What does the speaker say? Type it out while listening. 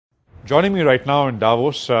Joining me right now in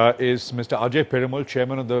Davos is Mr. Ajay Piramal,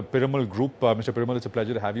 Chairman of the Piramal Group. Mr. Piramal, it's a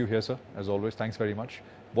pleasure to have you here, sir, as always. Thanks very much.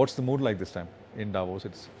 What's the mood like this time in Davos?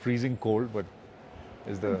 It's freezing cold, but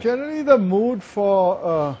is the... Generally, the mood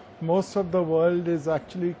for most of the world is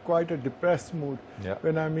actually quite a depressed mood. Yeah.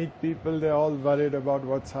 When I meet people, they're all worried about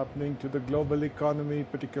what's happening to the global economy,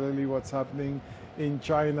 particularly what's happening in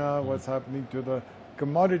China, what's happening to the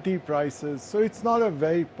commodity prices. So it's not a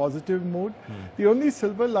very positive mood. The only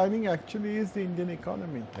silver lining actually is the Indian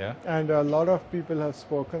economy. Yeah. And a lot of people have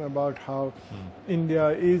spoken about how India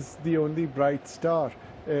is the only bright star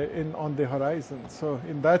on the horizon. So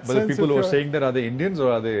in that sense... But the people who are saying that, are they Indians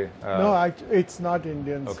or are they... No, it's not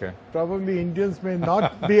Indians. Okay. Probably Indians may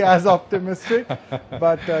not be as optimistic,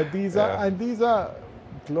 but these are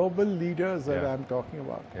global leaders that I'm talking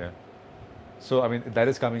about. Yeah. So, I mean, that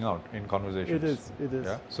is coming out in conversations. It is.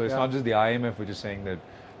 Yeah? So, it's not just the IMF which is saying that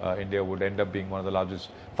India would end up being one of the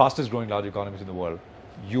fastest growing large economies in the world.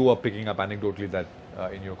 You are picking up anecdotally that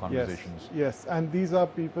in your conversations. Yes, and these are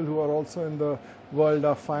people who are also in the world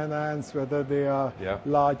of finance, whether they are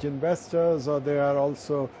large investors or they are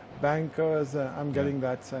also bankers. I'm getting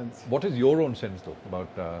that sense. What is your own sense, though,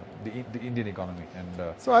 about the Indian economy?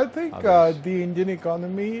 And so, I think the Indian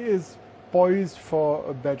economy is poised for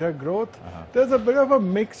a better growth. There's a bit of a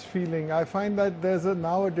mixed feeling. I find that there's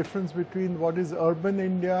now a difference between what is urban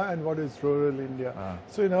India and what is rural India.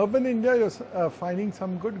 So in urban India, you're finding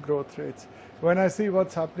some good growth rates. When I see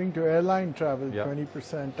what's happening to airline travel,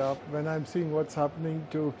 20% up. When I'm seeing what's happening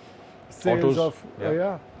to sales of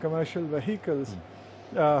commercial vehicles.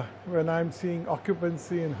 When I'm seeing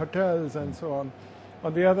occupancy in hotels and so on.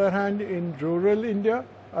 On the other hand, in rural India,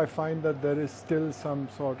 I find that there is still some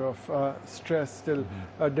sort of stress, still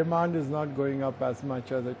demand is not going up as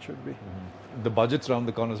much as it should be. The budget's around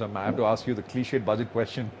the corner, so I have to ask you the cliched budget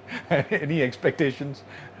question. Any expectations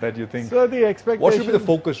that you think? So the expectation... What should be the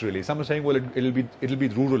focus really? Some are saying, well, it'll be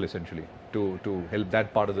rural essentially to help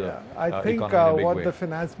that part of the I think economy what the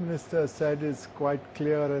finance minister said is quite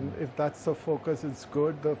clear, and if that's the focus, it's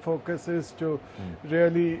good. The focus is to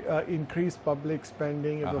really increase public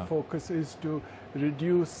spending. If the focus is to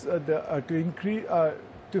reduce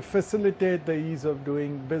to facilitate the ease of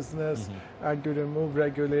doing business and to remove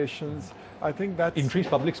regulations. I think that's... Increase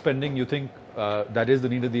public spending, you think that is the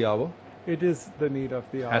need of the hour? It is the need of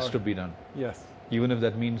the hour. Has to be done? Yes. Even if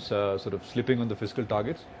that means sort of slipping on the fiscal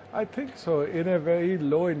targets? I think so. In a very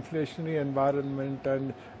low inflationary environment,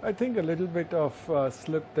 and I think a little bit of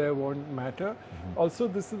slip there won't matter. Also,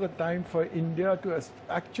 this is a time for India to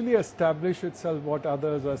actually establish itself what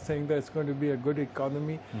others are saying, that it's going to be a good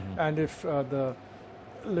economy. And if the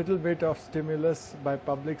little bit of stimulus by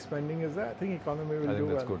public spending is there, I think economy will do well. I think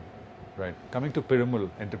that's good. Right. Coming to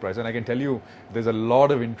Piramal Enterprise, and I can tell you there's a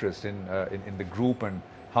lot of interest in the group and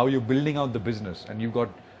how you're building out the business, and you've got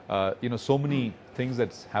so many things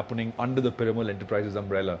that's happening under the Piramal Enterprises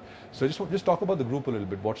umbrella. So just talk about the group a little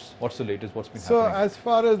bit. What's the latest? What's been happening? So as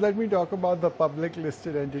far as, let me talk about the public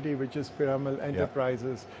listed entity, which is Piramal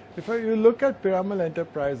Enterprises. If you look at Piramal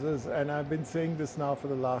Enterprises, and I've been saying this now for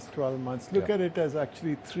the last 12 months, look at it as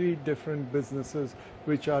actually 3 different businesses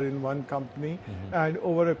which are in one company. And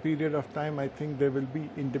over a period of time, I think they will be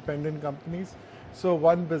independent companies. So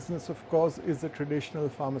one business, of course, is the traditional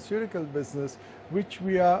pharmaceutical business, which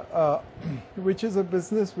which is a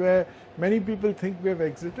business where many people think we have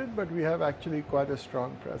exited, but we have actually quite a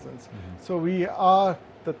strong presence. So we are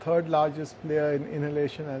the 3rd largest player in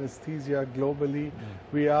inhalation anesthesia globally.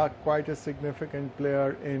 We are quite a significant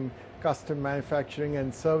player in custom manufacturing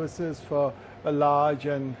and services for a large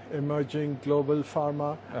and emerging global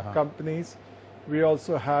pharma companies. We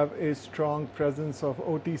also have a strong presence of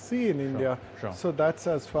OTC in India. So that's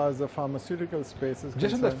as far as the pharmaceutical space is concerned.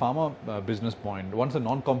 Just on that pharma business point, once the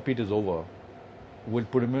non-compete is over,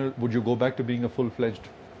 would you go back to being a full-fledged,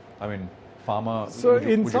 pharma? So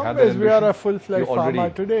in some ways we are a full-fledged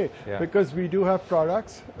pharma today because we do have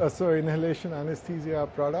products. So inhalation anesthesia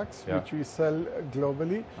products which we sell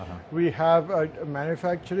globally. We have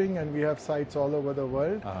manufacturing, and we have sites all over the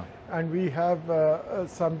world. And we have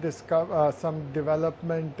some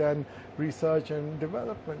development and research and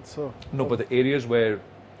development. So no, but the areas where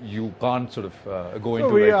you can't sort of go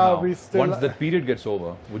into now, once that period gets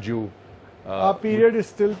over, would you... Our period is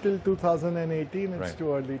still till 2018. It's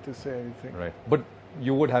too early to say anything. Right. But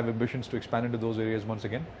you would have ambitions to expand into those areas once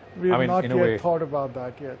again? We have not yet thought about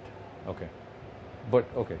that yet. Okay. But,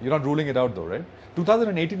 you're not ruling it out though, right?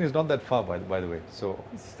 2018 is not that far, by the way. So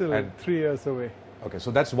it's still 3 years away. Okay,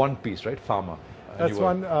 so that's one piece, right? Pharma. That's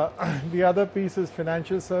one. The other piece is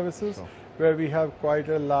financial services, where we have quite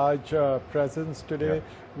a large presence today.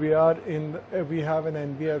 We have an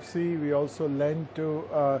NBFC. We also lend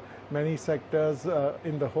to many sectors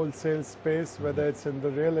in the wholesale space, whether it's in the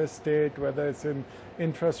real estate, whether it's in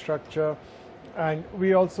infrastructure. And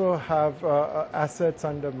we also have assets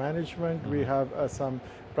under management. We have some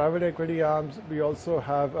private equity arms. We also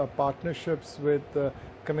have partnerships with the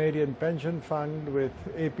Canadian Pension Fund, with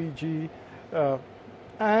APG,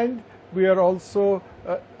 and we are also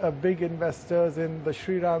big investors in the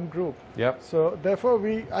Shriram Group. Yep. So therefore,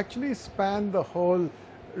 we actually span the whole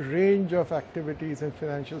range of activities in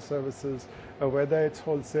financial services, whether it's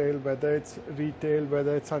wholesale, whether it's retail,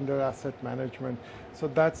 whether it's under asset management. So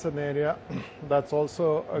that's an area that's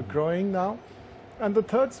also growing now. And the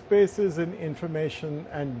third space is in information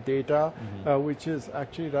and data, which is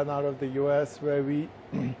actually run out of the US, where we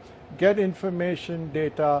get information,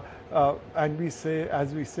 data, and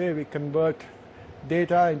we convert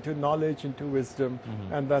data into knowledge, into wisdom,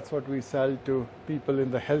 and that's what we sell to people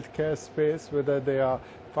in the healthcare space, whether they are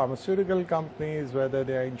pharmaceutical companies, whether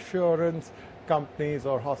they are insurance companies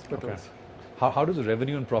or hospitals. Okay. How does the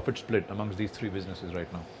revenue and profit split amongst these three businesses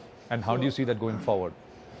right now? And how do you see that going forward?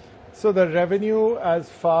 So the revenue, as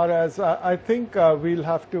far as I think we'll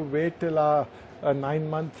have to wait till our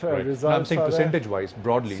 9-month results. No, I'm saying percentage-wise,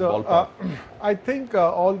 broadly, so, ballpark. I think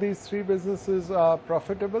all these three businesses are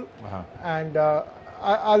profitable, and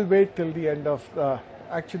I'll wait till the end of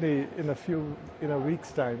actually in a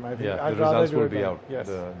week's time. I think the results will be out. Yes.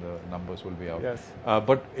 The numbers will be out. Yes.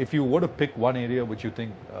 But if you were to pick one area which you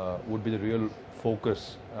think would be the real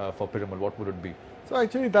focus for Piramal, what would it be? So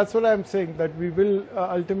actually, that's what I'm saying, that we will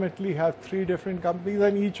ultimately have three different companies,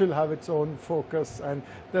 and each will have its own focus. And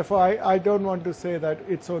therefore, I don't want to say that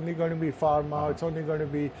it's only going to be pharma, it's only going to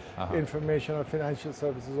be information or financial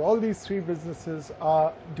services. All these three businesses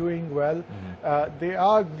are doing well. They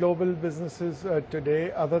are global businesses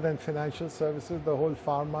today. Other than financial services, the whole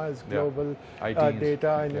pharma is global.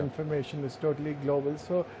 Data and information is totally global.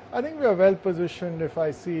 So I think we are well positioned, if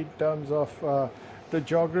I see in terms of the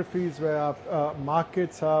geographies where our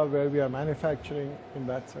markets are, where we are manufacturing, in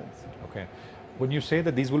that sense. Okay. When you say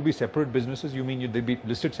that these will be separate businesses, you mean they'll be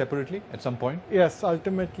listed separately at some point? Yes,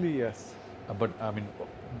 ultimately, yes. But I mean,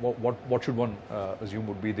 what should one assume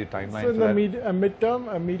would be the timeline? So in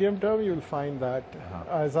the medium term, you'll find that.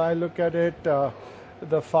 As I look at it, the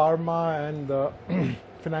pharma and the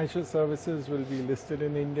financial services will be listed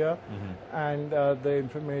in India, and the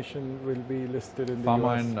information will be listed in the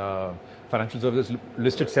pharma US. And financial services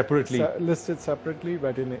listed separately. Listed separately,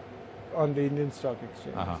 but on the Indian Stock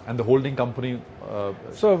Exchange. And the holding company?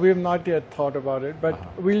 So we have not yet thought about it, but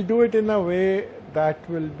we'll do it in a way that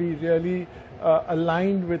will be really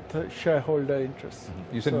aligned with shareholder interests.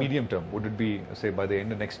 You said medium term. Would it be, say, by the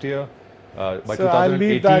end of next year? By so 2018? I'll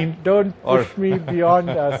leave that. Don't push me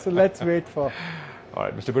beyond. So let's wait for. All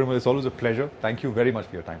right, Mr. Piramal, it's always a pleasure. Thank you very much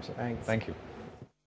for your time, sir. Thanks. Thank you.